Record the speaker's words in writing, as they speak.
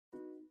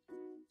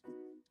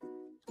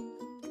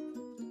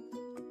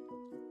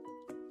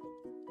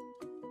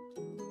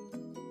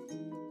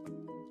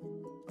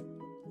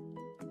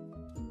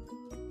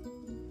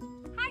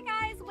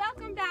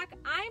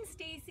I'm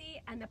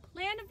Stacey, and the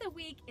plant of the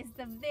week is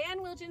the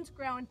Van Wilgen's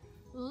grown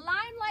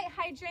Limelight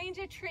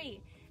Hydrangea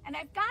tree. And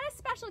I've got a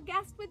special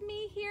guest with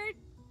me here,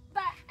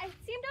 but I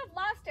seem to have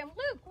lost him.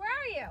 Luke, where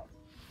are you?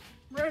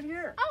 Right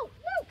here. Oh,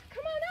 Luke,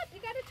 come on up.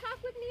 You got to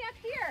talk with me up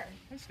here.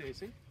 Hi,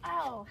 Stacey.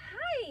 Oh,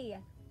 hi.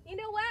 You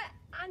know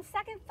what? On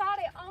second thought,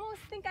 I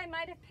almost think I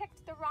might have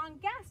picked the wrong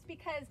guest,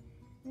 because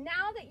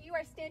now that you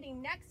are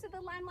standing next to the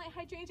Limelight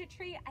Hydrangea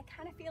tree, I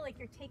kind of feel like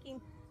you're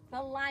taking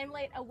the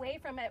limelight away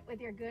from it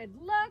with your good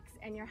looks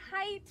and your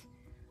height.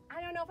 I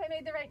don't know if I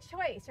made the right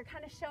choice. You're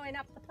kind of showing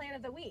up the plant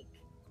of the week.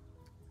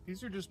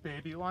 These are just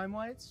baby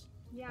limelights.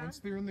 Yeah. Once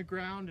they're in the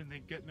ground and they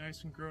get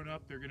nice and grown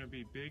up, they're going to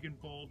be big and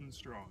bold and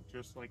strong,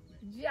 just like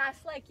me.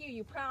 Just like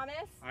you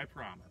promise? I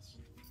promise.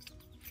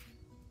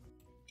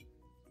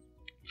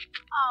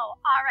 Oh,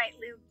 all right,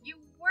 Luke.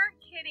 You weren't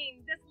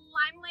kidding. This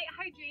Limelight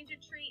Hydrangea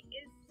tree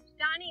is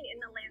stunning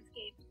in the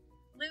landscape.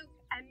 Luke,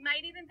 I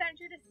might even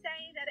venture to say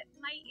that it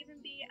might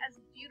even be as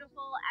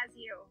beautiful as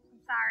you.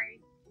 I'm sorry.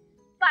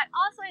 But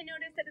also I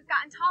noticed that it's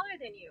gotten taller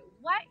than you.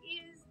 What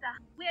is the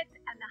width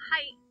and the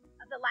height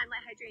of the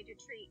Limelight Hydrangea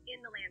tree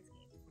in the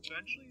landscape?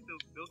 Eventually,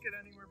 they'll get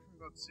anywhere from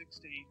about 6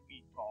 to 8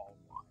 feet tall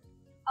and wide.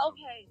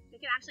 Okay, they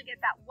can actually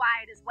get that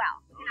wide as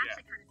well. You can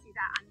actually kind of see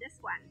that on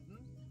this one.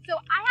 So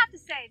I have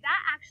to say,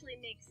 that actually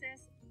makes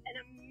this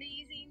an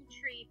amazing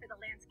tree for the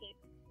landscape.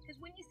 Because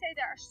when you say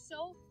there are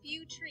so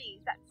few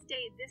trees that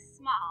stay this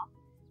small,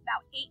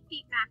 about 8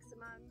 feet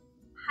maximum,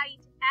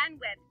 height and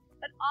width,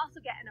 but also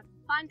get an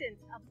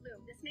abundance of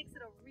bloom, this makes it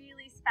a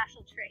really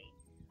special tree.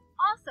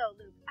 Also,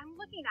 Luke, I'm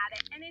looking at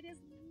it and it is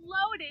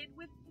loaded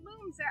with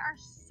blooms. There are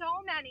so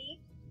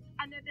many,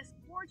 and they're this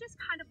gorgeous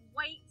kind of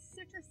white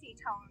citrusy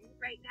tone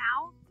right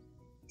now.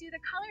 Do the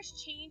colors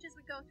change as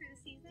we go through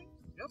the season?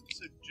 Yep,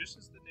 so just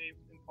as the name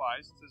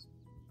implies, it says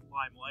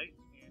limelight,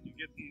 and you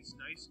get these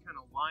nice kind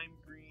of lime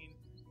green,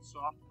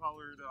 soft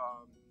colored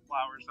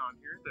flowers on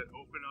here that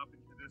open up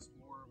into this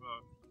more of a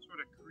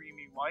sort of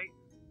creamy white.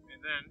 And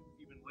then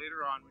even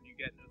later on, when you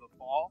get into the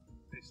fall,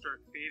 they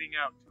start fading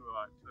out to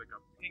like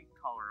a pink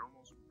color,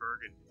 almost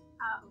burgundy.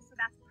 Oh, so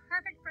that's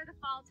perfect for the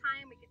fall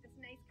time. We get this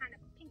nice kind of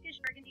pinkish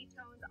burgundy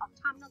tones,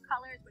 autumnal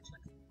colors, which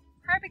looks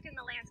perfect in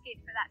the landscape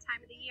for that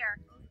time of the year.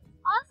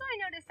 Also,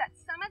 I noticed that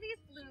some of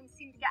these blooms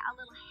seem to get a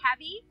little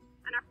heavy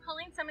and are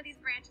pulling some of these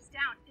branches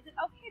down. Is it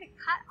okay to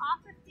cut off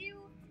a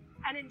few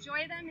and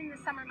enjoy them in the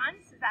summer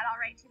months? Is that all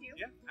right to do?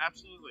 Yeah,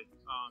 absolutely.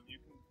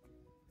 You can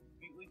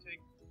completely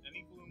take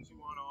any blooms you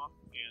want off,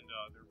 and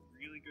they're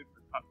really good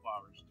for cut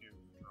flowers too,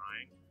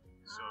 drying.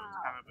 So it's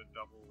kind of a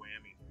double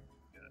whammy.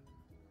 You get a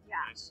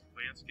nice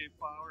landscape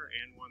flower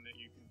and one that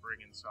you can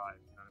bring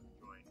inside and kind of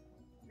enjoy.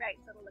 Right,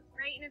 so it'll look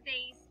great in a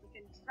vase. You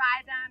can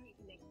dry them. You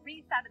can make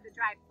wreaths out of the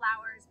dried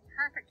flowers.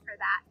 Perfect for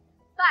that.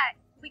 But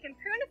we can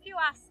prune a few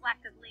off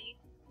selectively.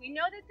 We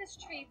know that this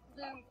tree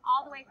blooms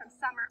all the way from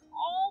summer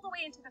all the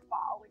way into the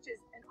fall, which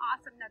is an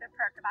awesome another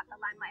perk about the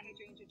Limelight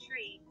Hydrangea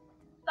tree.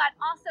 But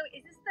also,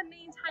 is this the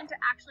main time to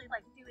actually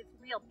do its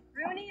real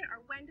pruning,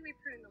 or when do we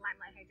prune the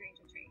Limelight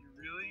Hydrangea tree?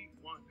 You're really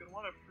going to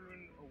want to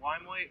prune a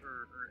limelight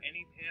or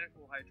any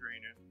panicle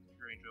hydrangea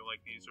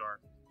like these are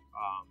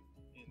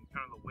in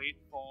kind of the late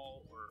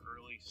fall or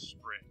early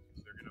spring,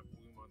 because they're going to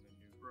bloom on the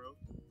new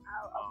growth.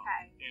 Oh,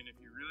 okay. And if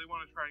you really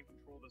want to try and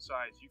control the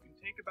size, you can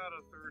take about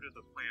 1/3 of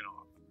the plant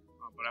off,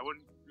 but I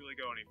wouldn't really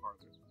go any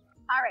farther than that.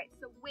 All right,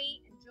 so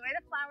wait, enjoy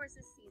the flowers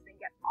this season,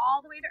 get all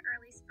the way to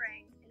early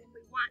spring, and if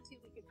we want to,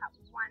 we could cut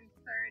 1/3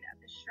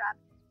 of the shrub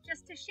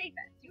just to shape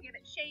it, to give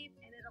it shape,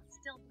 and it'll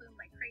still bloom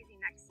like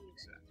crazy next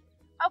season. Exactly.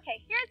 Okay,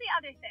 here's the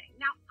other thing.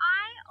 Now,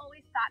 I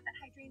always thought that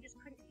hydrangeas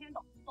couldn't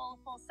handle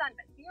full sun,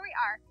 but here we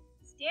are,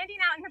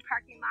 standing out in the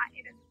parking lot.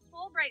 It is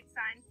full bright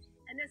sun,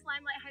 and this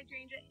Limelight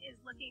Hydrangea is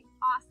looking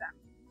awesome.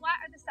 What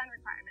are the sun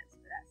requirements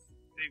for this?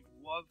 They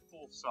love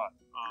full sun,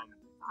 Awesome.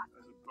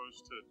 as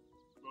opposed to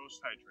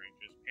most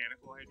hydrangeas.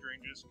 Panicle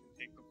hydrangeas can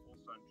take the full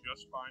sun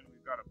just fine.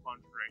 We've got a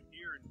bunch right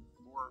here and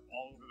more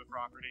all over the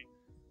property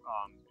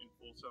in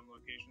full sun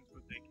locations,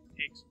 but they can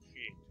take some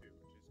shade too,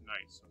 which is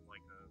nice,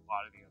 unlike a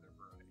lot of the other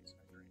varieties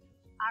of hydrangeas.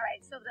 All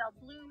right, so they'll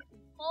bloom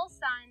in full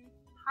sun,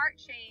 part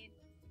shade,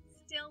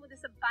 still with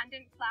this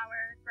abundant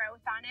flower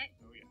growth on it.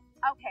 Oh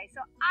yeah. Okay,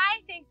 so I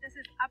think this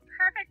is a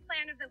perfect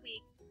plant of the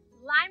week.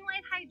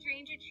 Limelight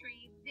Hydrangea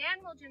tree, Van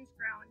Wilgen's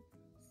grown.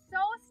 So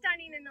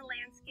stunning in the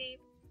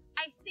landscape.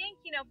 I think,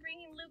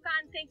 bringing Luke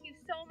on, thank you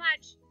so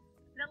much.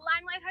 The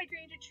Limelight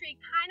Hydrangea tree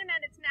kind of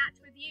met its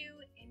match with you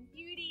in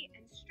beauty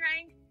and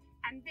strength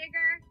and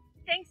vigor.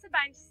 Thanks a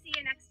bunch. See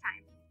you next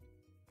time.